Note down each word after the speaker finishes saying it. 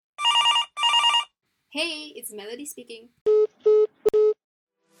Hey, it's Melody speaking.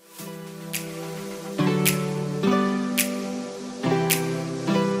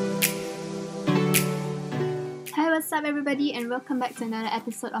 Hi, what's up, everybody, and welcome back to another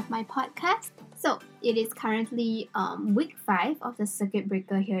episode of my podcast. So, it is currently week 5 of the circuit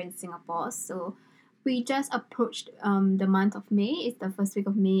breaker here in Singapore. So, we just approached the month of May. It's the first week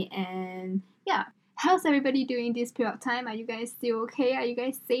of May, and yeah. How's everybody doing this period of time? Are you guys still okay? Are you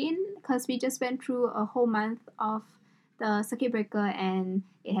guys sane? Because we just went through a whole month of the circuit breaker and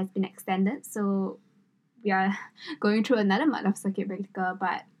it has been extended. So, we are going through another month of circuit breaker,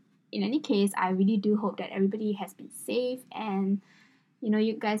 but in any case, I really do hope that everybody has been safe and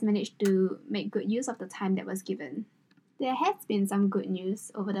you guys managed to make good use of the time that was given. There has been some good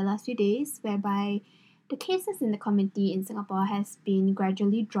news over the last few days whereby the cases in the community in Singapore has been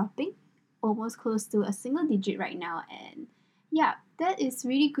gradually dropping, almost close to a single digit right now, and yeah, that is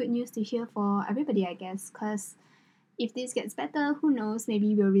really good news to hear for everybody, I guess, because if this gets better, who knows,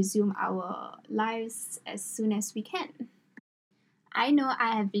 maybe we'll resume our lives as soon as we can. I know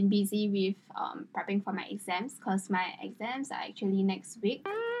I have been busy with prepping for my exams because my exams are actually next week.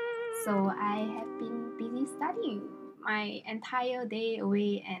 So I have been busy studying my entire day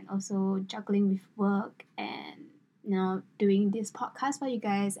away and also juggling with work and doing this podcast for you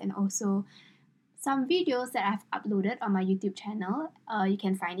guys and also some videos that I've uploaded on my YouTube channel. You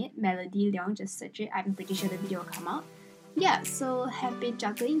can find it, Melody Leong, just search it. I'm pretty sure the video will come out. Yeah, so have been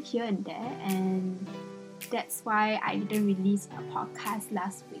juggling here and there, and that's why I didn't release a podcast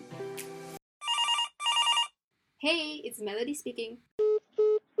last week. Hey, it's Melody speaking.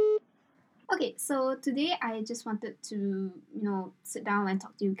 Okay, so today I just wanted to, sit down and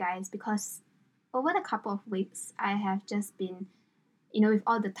talk to you guys because over the couple of weeks, I have just been, with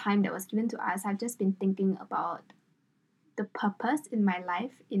all the time that was given to us, I've just been thinking about the purpose in my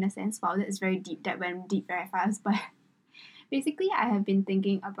life, in a sense. Wow, that's very deep. That went deep very fast. But basically, I have been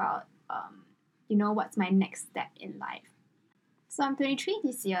thinking about, what's my next step in life. So I'm 23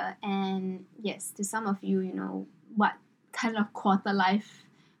 this year, and yes, to some of you, what kind of quarter life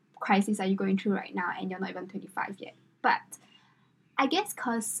crisis are you going through right now, and you're not even 25 yet. But I guess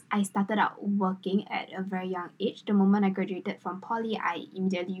because I started out working at a very young age, the moment I graduated from poly, I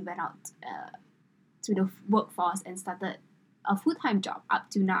immediately went out to the workforce and started a full-time job. Up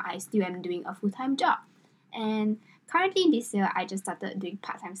to now, I still am doing a full-time job. And currently this year, I just started doing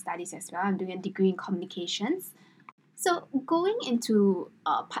part-time studies as well. I'm doing a degree in communications. So going into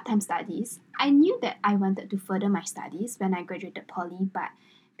part-time studies, I knew that I wanted to further my studies when I graduated poly, but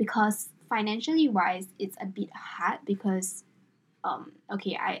because financially wise, it's a bit hard because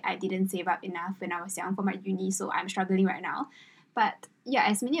I didn't save up enough when I was young for my uni, so I'm struggling right now. But yeah,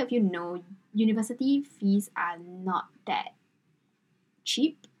 as many of you know, university fees are not that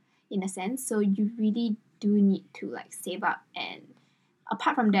cheap in a sense, so you really do need to like save up. And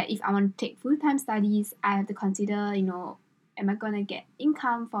apart from that, if I want to take full-time studies, I have to consider, am I gonna get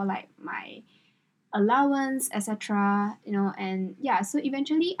income for like my allowance, etc. And yeah, so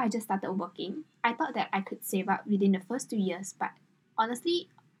eventually I just started working. I thought that I could save up within the first 2 years, but honestly,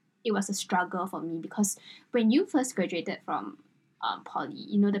 it was a struggle for me because when you first graduated from poly,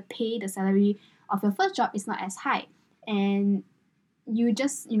 the pay, the salary of your first job is not as high, and you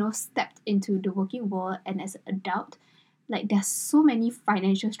just stepped into the working world, and as an adult, like there's so many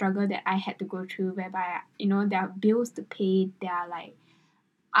financial struggle that I had to go through, whereby there are bills to pay, there are like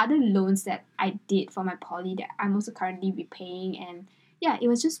other loans that I did for my poly that I'm also currently repaying, and yeah, it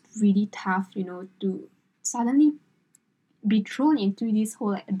was just really tough, to suddenly be thrown into this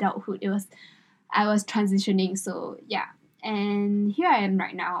whole like adulthood. I was transitioning, so yeah, and here I am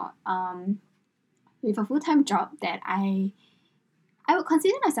right now, with a full-time job that I would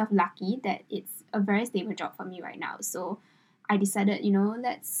consider myself lucky that it's a very stable job for me right now. So I decided,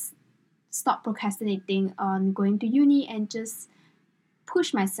 let's stop procrastinating on going to uni and just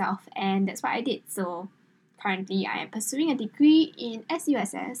push myself, and that's what I did. So currently I am pursuing a degree in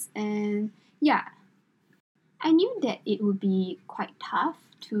SUSS, and yeah, I knew that it would be quite tough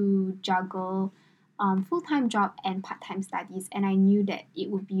to juggle full-time job and part-time studies, and I knew that it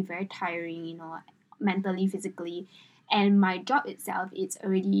would be very tiring, mentally, physically, and my job itself, it's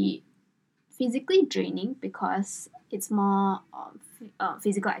already physically draining because it's more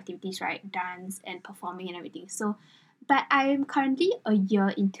physical activities, right? Dance and performing and everything. So, but I'm currently a year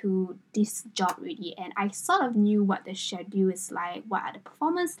into this job already, and I sort of knew what the schedule is like, what are the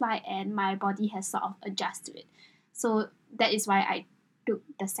performance like, and my body has sort of adjusted to it. So that is why I took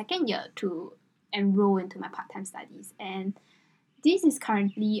the second year to enroll into my part-time studies, and this is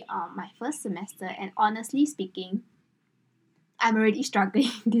currently my first semester, and honestly speaking, I'm already struggling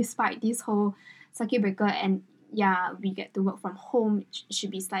despite this whole circuit breaker and yeah, we get to work from home,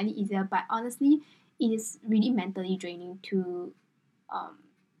 should be slightly easier, but honestly, it is really mentally draining to um,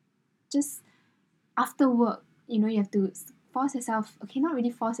 just after work, you have to force yourself, okay, not really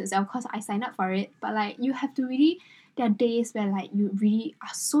force yourself because I signed up for it, but like you have to really, there are days where like you really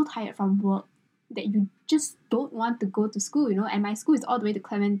are so tired from work that you just don't want to go to school, and my school is all the way to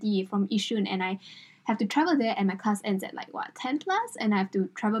Clementi from Yishun, and I have to travel there, and my class ends at like what 10 plus, and I have to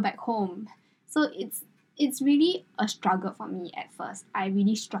travel back home. So it's really a struggle for me at first. I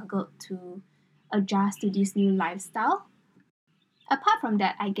really struggled to adjust to this new lifestyle. Apart from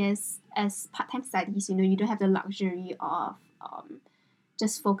that, I guess as part-time studies, you don't have the luxury of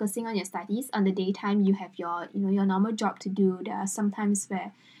just focusing on your studies. On the daytime, you have your normal job to do. There are some times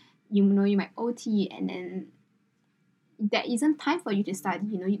where you might OT, and then there isn't time for you to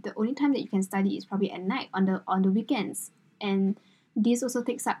study. The only time that you can study is probably at night on the weekends, and this also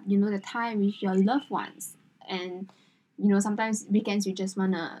takes up the time with your loved ones. And sometimes weekends you just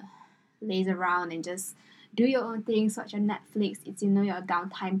wanna laze around and just do your own things, watch your Netflix. It's your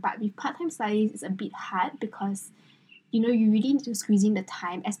downtime. But with part-time studies, it's a bit hard because you really need to squeeze in the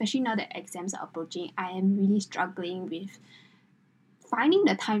time, especially now that exams are approaching. I am really struggling with finding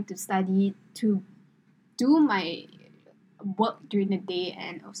the time to study, to do my work during the day,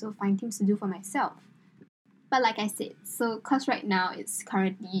 and also find things to do for myself. But like I said, so cause right now it's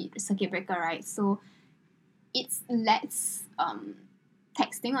currently circuit breaker, right? So it's less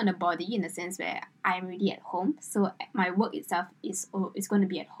texting on the body in the sense where I'm really at home. So my work itself is going to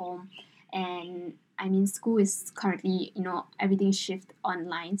be at home, and I mean school is currently everything shift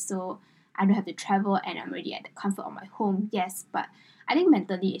online, so I don't have to travel and I'm already at the comfort of my home. Yes, but I think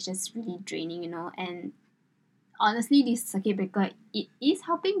mentally it's just really draining, and honestly this circuit breaker, it is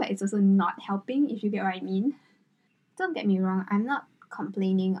helping, but it's also not helping, if you get what I mean. Don't get me wrong, I'm not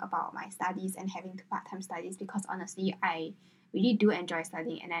complaining about my studies and having to part-time studies, because honestly I really do enjoy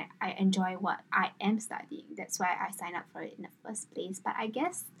studying, and I enjoy what I am studying. That's why I signed up for it in the first place. But I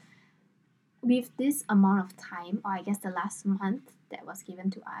guess with this amount of time, or I guess the last month that was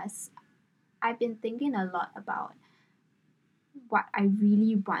given to us, I've been thinking a lot about what I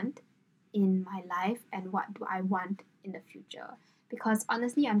really want in my life and what do I want in the future. Because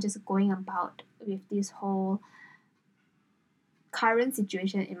honestly, I'm just going about with this whole current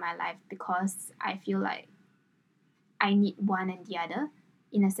situation in my life because I feel like I need one and the other,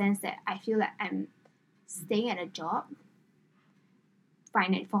 in a sense that I feel like I'm staying at a job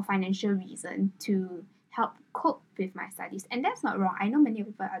for financial reason to help cope with my studies. And that's not wrong. I know many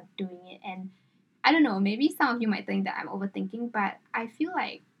people are doing it, and I don't know, maybe some of you might think that I'm overthinking, but I feel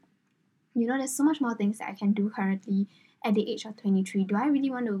like there's so much more things that I can do currently at the age of 23. Do I really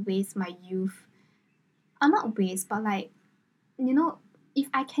want to waste my youth? Not waste, but like, you know, if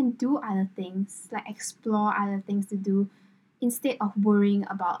I can do other things, like explore other things to do instead of worrying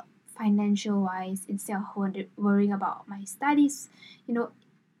about financial wise, instead of worrying about my studies, you know,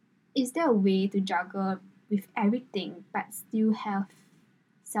 is there a way to juggle with everything but still have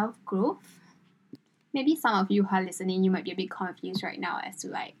self growth? Maybe some of you who are listening, you might be a bit confused right now as to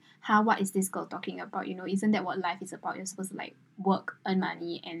like, what is this girl talking about? Isn't that what life is about? You're supposed to like work, earn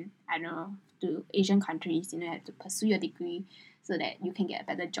money, and I don't know, to Asian countries, you have to pursue your degree so that you can get a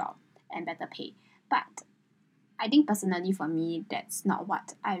better job and better pay. But I think personally for me, that's not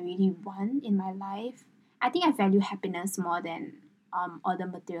what I really want in my life. I think I value happiness more than other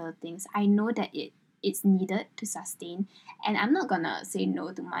material things. I know that it's needed to sustain, and I'm not gonna say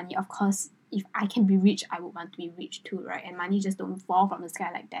no to money. Of course, if I can be rich, I would want to be rich too, right? And money just don't fall from the sky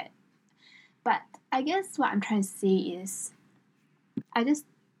like that. But I guess what I'm trying to say is, I just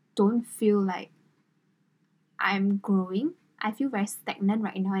don't feel like I'm growing. I feel very stagnant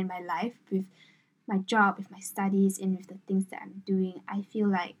right now in my life with my job, with my studies, and with the things that I'm doing. I feel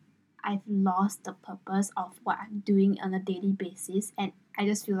like I've lost the purpose of what I'm doing on a daily basis, and I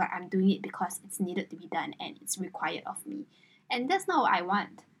just feel like I'm doing it because it's needed to be done and it's required of me. And that's not what I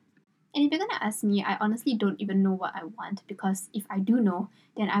want. And if you're gonna ask me, I honestly don't even know what I want, because if I do know,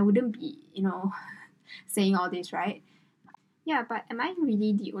 then I wouldn't be, saying all this, right? Yeah, but am I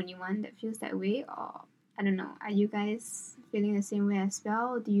really the only one that feels that way? Or I don't know, are you guys feeling the same way as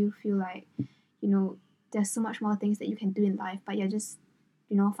well? Do you feel like, there's so much more things that you can do in life, but you're just,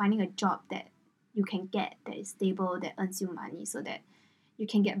 finding a job that you can get that is stable, that earns you money so that you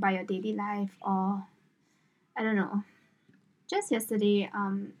can get by your daily life? Or I don't know. Just yesterday,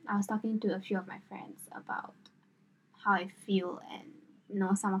 I was talking to a few of my friends about how I feel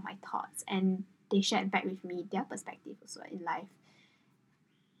and some of my thoughts, and they shared back with me their perspective also in life.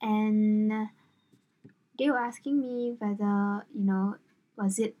 And they were asking me whether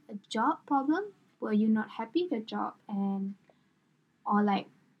was it a job problem were you not happy with your job, and or like,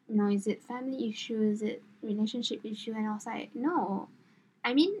 is it family issue, is it relationship issue? And I was like, no.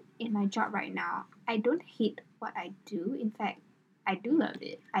 I mean, in my job right now, I don't hate what I do. In fact, I do love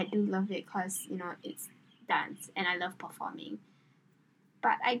it. I do love it because, it's dance and I love performing.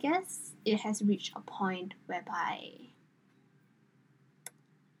 But I guess it has reached a point whereby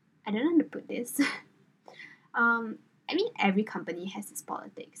I don't know how to put this. I mean, every company has its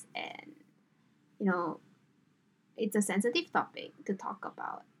politics, and you know, it's a sensitive topic to talk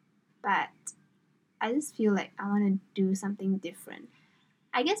about. But I just feel like I want to do something different.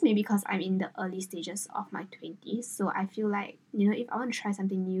 I guess maybe because I'm in the early stages of my 20s, so I feel like, if I want to try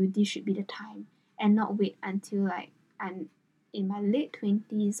something new, this should be the time and not wait until like I'm in my late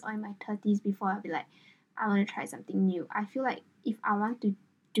 20s or in my 30s before I'll be like, I want to try something new. I feel like if I want to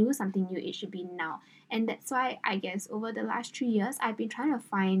do something new, it should be now. And that's why I guess over the last 3 years, I've been trying to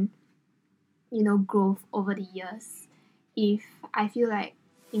find, growth over the years. If I feel like,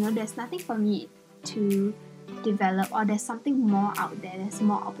 there's nothing for me to develop, or there's something more out there, there's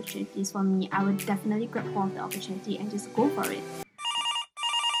more opportunities for me, I would definitely grab hold of the opportunity and just go for it.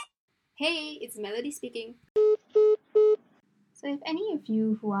 Hey, it's Melody speaking. So if any of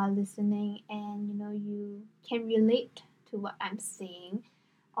you who are listening and you can relate to what I'm saying,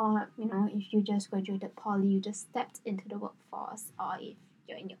 or if you just graduated poly, you just stepped into the workforce, or if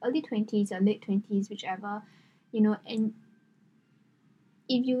you're in your early 20s or late 20s, whichever, and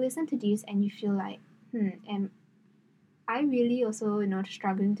if you listen to this and you feel like, am I really also,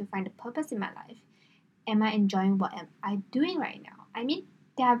 struggling to find a purpose in my life? Am I enjoying what am I doing right now? I mean,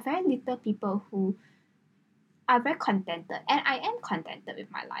 there are very little people who are very contented, and I am contented with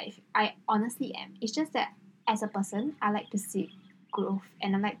my life. I honestly am. It's just that as a person, I like to seek growth,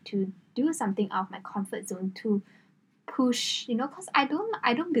 and I like to do something out of my comfort zone to push, because I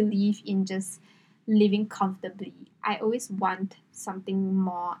don't believe in just living comfortably. I always want something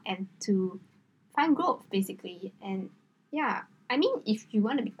more and to find growth basically. And yeah, I mean, if you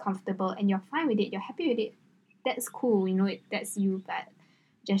want to be comfortable and you're fine with it, you're happy with it, that's cool, that's you. But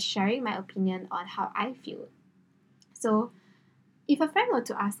just sharing my opinion on how I feel. So if a friend were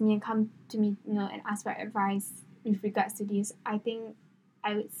to ask me and come to me, and ask for advice with regards to this, I think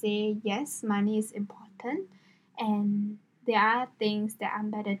I would say yes, money is important, and there are things that are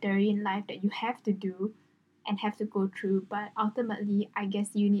mandatory in life that you have to do and have to go through. But ultimately, I guess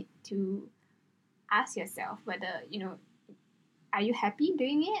you need to ask yourself whether, are you happy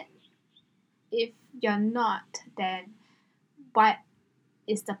doing it? If you're not, then what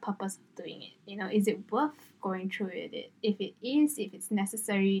is the purpose of doing it? Is it worth going through with it? If it is, if it's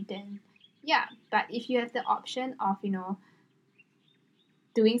necessary, then yeah. But if you have the option of,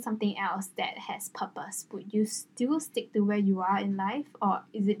 doing something else that has purpose, would you still stick to where you are in life, or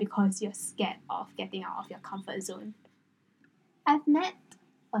is it because you're scared of getting out of your comfort zone? I've met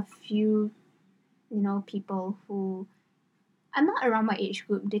a few, people who are not around my age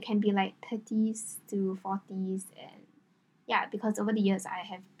group. They can be like 30s to 40s, and yeah, because over the years I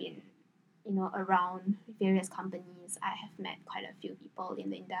have been, around various companies. I have met quite a few people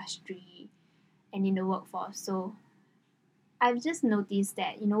in the industry and in the workforce. So I've just noticed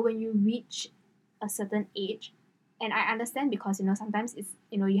that, when you reach a certain age, and I understand because, sometimes it's,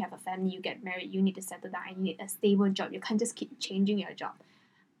 you have a family, you get married, you need to settle down, you need a stable job. You can't just keep changing your job.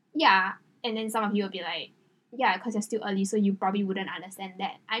 Yeah, and then some of you will be like, yeah, because you're still early, so you probably wouldn't understand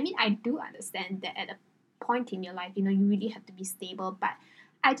that. I mean, I do understand that at a point in your life, you really have to be stable, but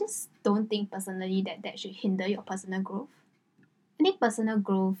I just don't think personally that that should hinder your personal growth. I think personal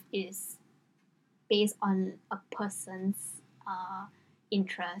growth is based on a person's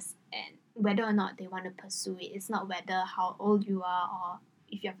interest and whether or not they want to pursue it. It's not whether how old you are, or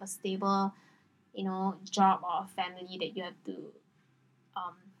if you have a stable, job or family that you have to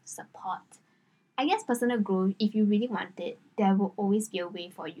support. I guess personal growth, if you really want it, there will always be a way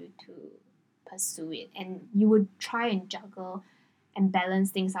for you to pursue it, and you would try and juggle and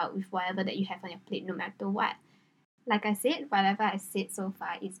balance things out with whatever that you have on your plate, no matter what. Like I said, whatever I said so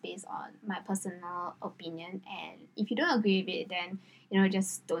far is based on my personal opinion, and if you don't agree with it, then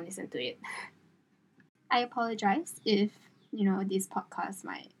just don't listen to it. I apologize if this podcast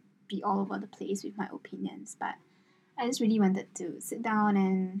might be all over the place with my opinions, but I just really wanted to sit down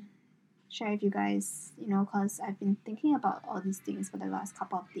and share with you guys, because I've been thinking about all these things for the last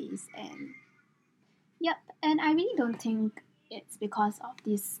couple of days, and yep, and I really don't think it's because of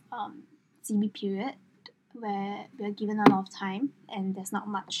this CB period where we're given a lot of time and there's not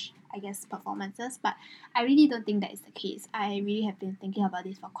much, I guess, performances, but I really don't think that is the case. I really have been thinking about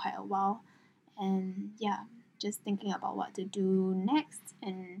this for quite a while, and yeah, just thinking about what to do next,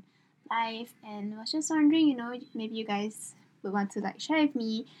 and life and was just wondering, maybe you guys would want to like share with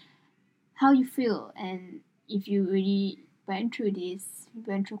me how you feel, and if you really went through this,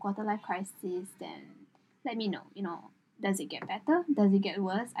 went through quarter life crisis, then let me know. Does it get better? Does it get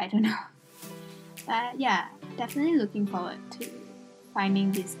worse? I don't know. But yeah, definitely looking forward to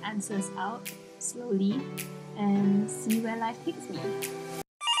finding these answers out slowly and see where life takes me.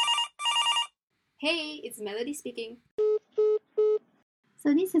 Hey, it's Melody speaking.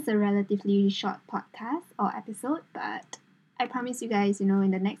 So this is a relatively short podcast or episode, but I promise you guys, in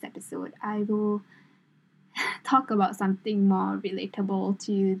the next episode, I will talk about something more relatable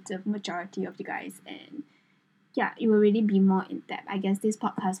to the majority of you guys, and yeah, it will really be more in depth. I guess this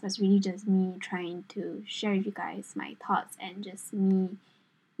podcast was really just me trying to share with you guys my thoughts and just me,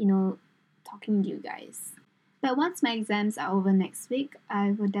 talking to you guys. But once my exams are over next week,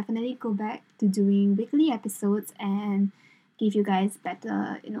 I will definitely go back to doing weekly episodes and give you guys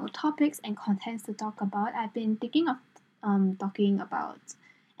better, topics and contents to talk about. I've been thinking of talking about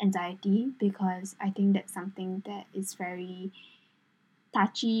anxiety because I think that's something that is very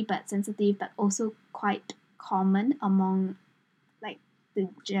touchy but sensitive, but also quite common among like the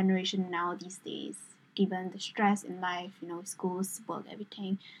generation now these days, given the stress in life, schools, work,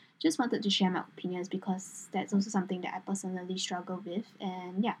 everything. Just wanted to share my opinions because that's also something that I personally struggle with.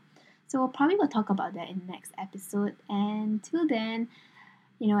 And yeah, so we'll probably will talk about that in the next episode. And till then,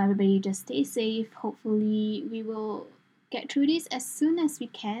 everybody just stay safe. Hopefully, we will get through this as soon as we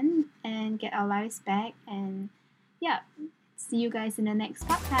can and get our lives back. And yeah, see you guys in the next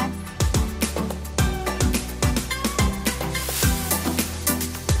podcast.